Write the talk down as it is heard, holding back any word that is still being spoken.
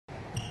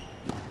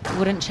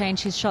wouldn't change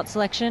his shot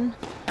selection,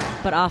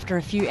 but after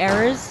a few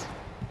errors,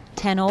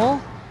 10 all,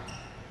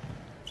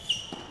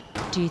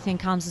 do you think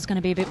Hamza's going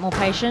to be a bit more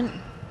patient?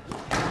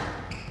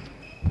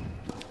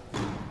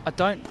 I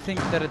don't think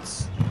that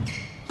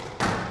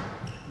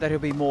he'll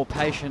be more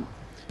patient.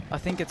 I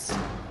think it's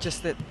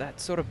just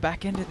that sort of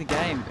back end of the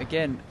game.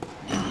 Again,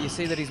 you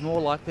see that he's more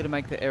likely to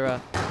make the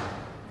error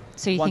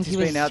So you once think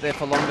he's been out there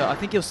for longer. I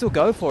think he'll still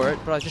go for it,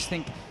 but I just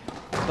think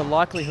the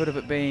likelihood of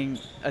it being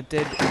a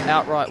dead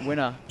outright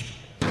winner.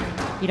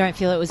 You don't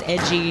feel it was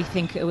edgy, you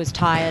think it was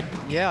tired?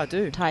 Yeah, I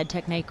do. Tired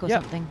technique or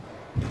Yep. something?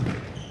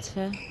 That's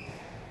fair.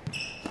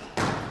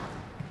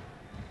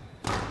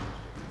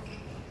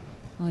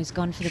 Oh, he's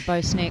gone for the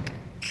bow snick.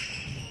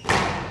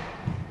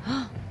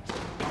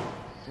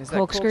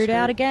 Corkscrewed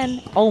out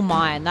again. Oh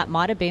my, and that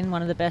might have been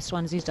one of the best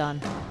ones he's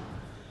done.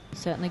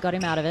 Certainly got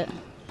him out of it.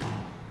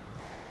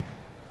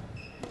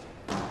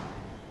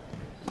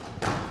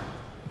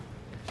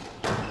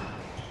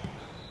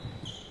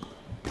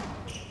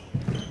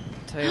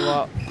 Tell you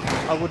what,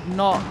 I would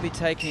not be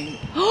taking...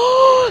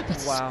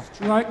 That's wow.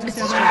 Right to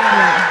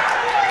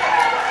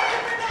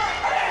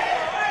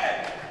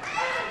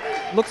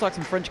Looks like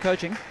some French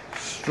coaching.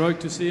 Stroke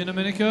to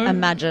Cianaminico.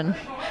 Imagine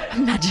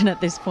at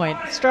this point.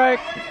 Stroke,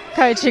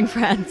 coaching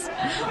France.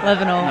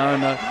 11 all.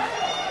 No.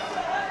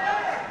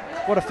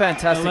 What a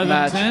fantastic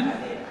match.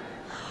 11-10.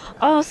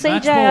 Oh, CJ,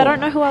 Match I ball. don't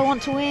know who I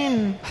want to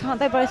win. Can't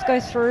they both go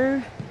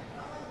through?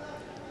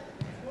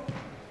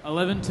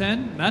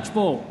 11-10. Match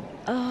ball.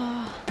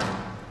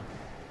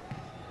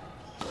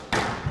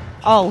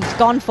 Oh, he's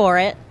gone for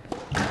it.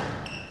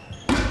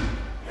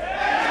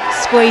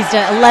 Squeezed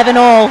it. 11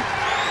 all.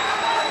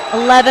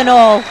 11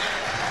 all.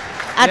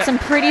 At Yep. some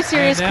pretty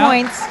serious And out.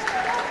 points.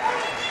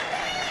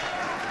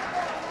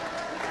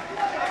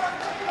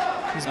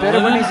 He's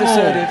better when he's 11 all.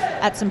 assertive.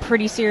 At some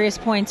pretty serious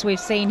points, we've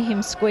seen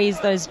him squeeze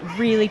those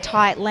really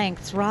tight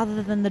lengths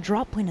rather than the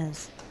drop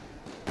winners.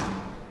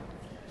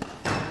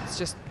 It's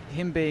just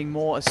him being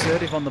more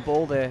assertive on the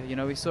ball there. You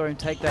know, we saw him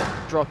take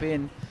that drop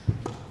in,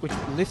 which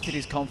lifted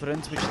his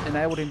confidence, which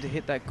enabled him to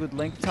hit that good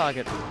length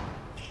target.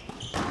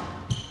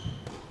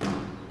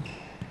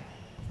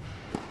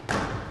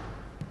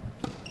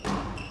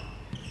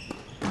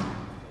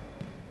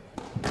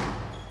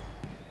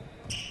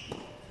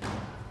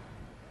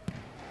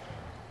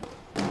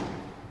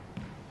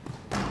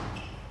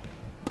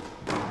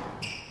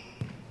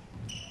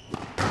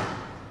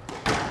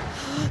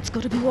 It's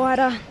got to be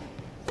wider.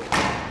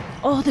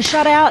 Oh, the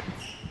shutout.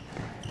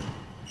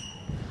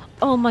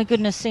 Oh my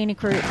goodness,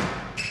 scenic route.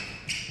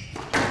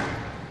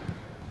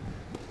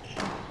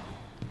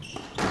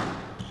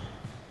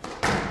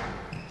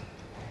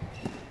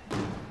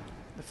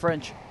 The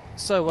French,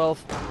 so well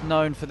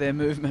known for their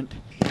movement,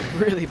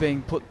 really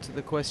being put to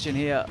the question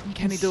here.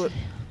 Can he do it?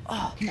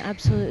 Oh, I can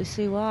absolutely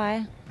see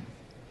why.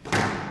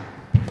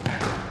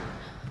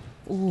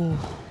 Ooh,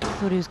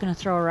 thought he was going to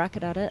throw a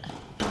racket at it.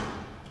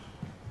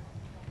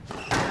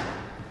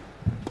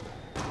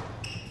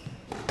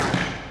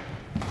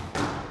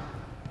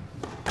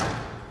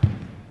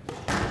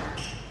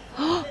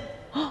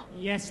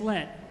 Yes,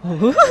 let.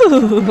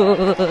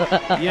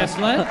 Yes,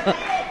 let.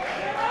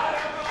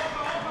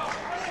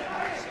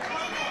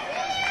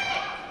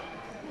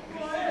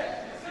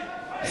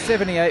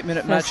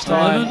 .78-minute match First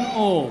time. 11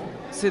 all.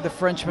 See the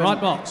Frenchman Right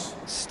box.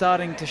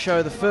 starting to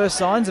show the first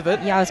signs of it.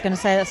 Yeah, I was going to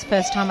say that's the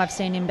first time I've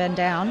seen him bend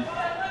down.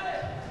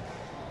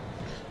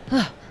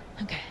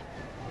 Okay.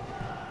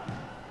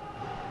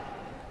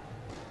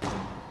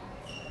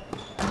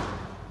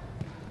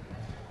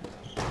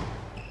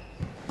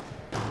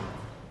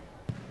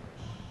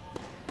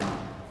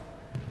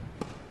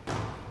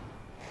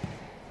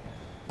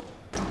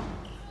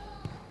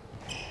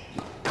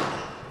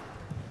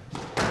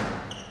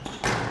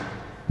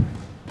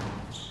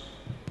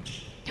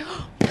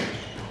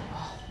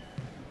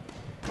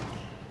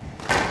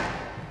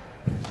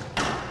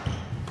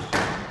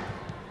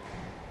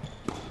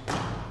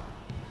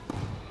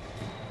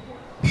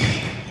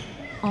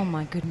 Oh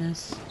my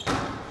goodness.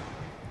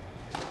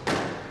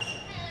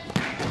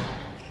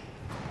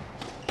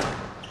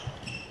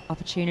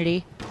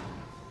 Opportunity.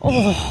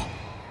 Oh.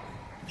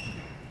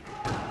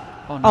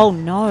 Oh, no. Oh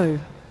no.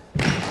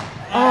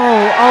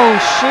 Oh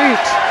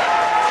shoot.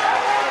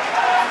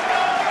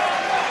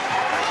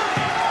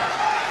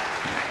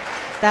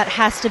 That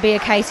has to be a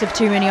case of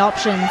too many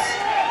options.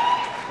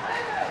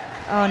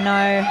 Oh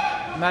no.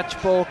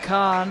 Match ball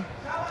Khan.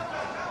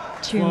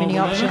 Too many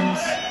 12-11. options.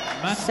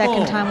 Match Second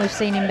ball. time we've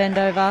seen him bend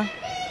over.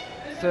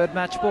 Third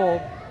match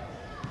ball.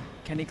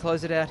 Can he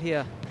close it out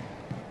here?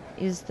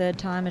 Is third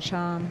time a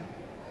charm?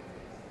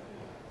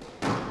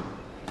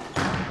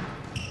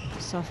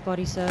 Soft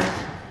body serve.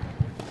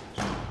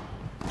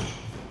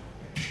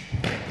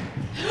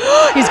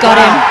 He's got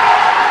him.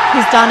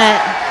 He's done it.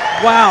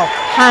 Wow.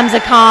 Hamza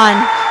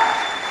Khan.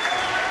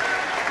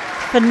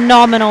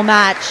 Phenomenal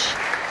match.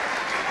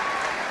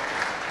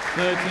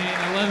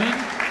 13-11.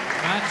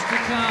 Match to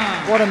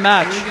Khan. What a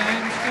match. 3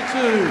 games to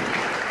 2.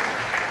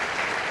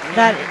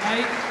 That-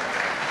 11-8.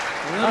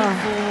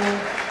 11-4.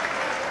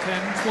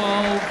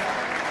 10-12.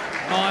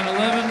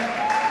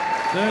 9-11.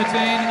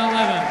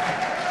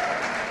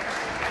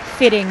 13-11.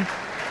 Fitting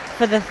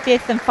for the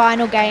fifth and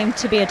final game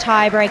to be a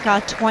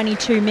tiebreaker,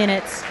 22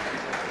 minutes.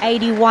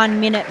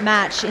 81-minute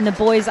match in the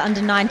boys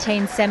under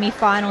 19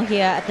 semi-final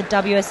here at the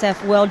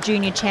WSF World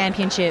Junior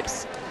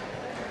Championships.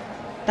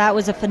 That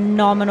was a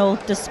phenomenal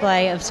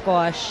display of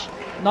squash.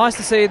 Nice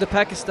to see the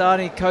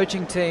Pakistani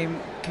coaching team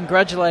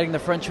congratulating the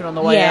Frenchman on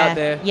the way out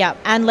there. Yeah,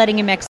 and letting him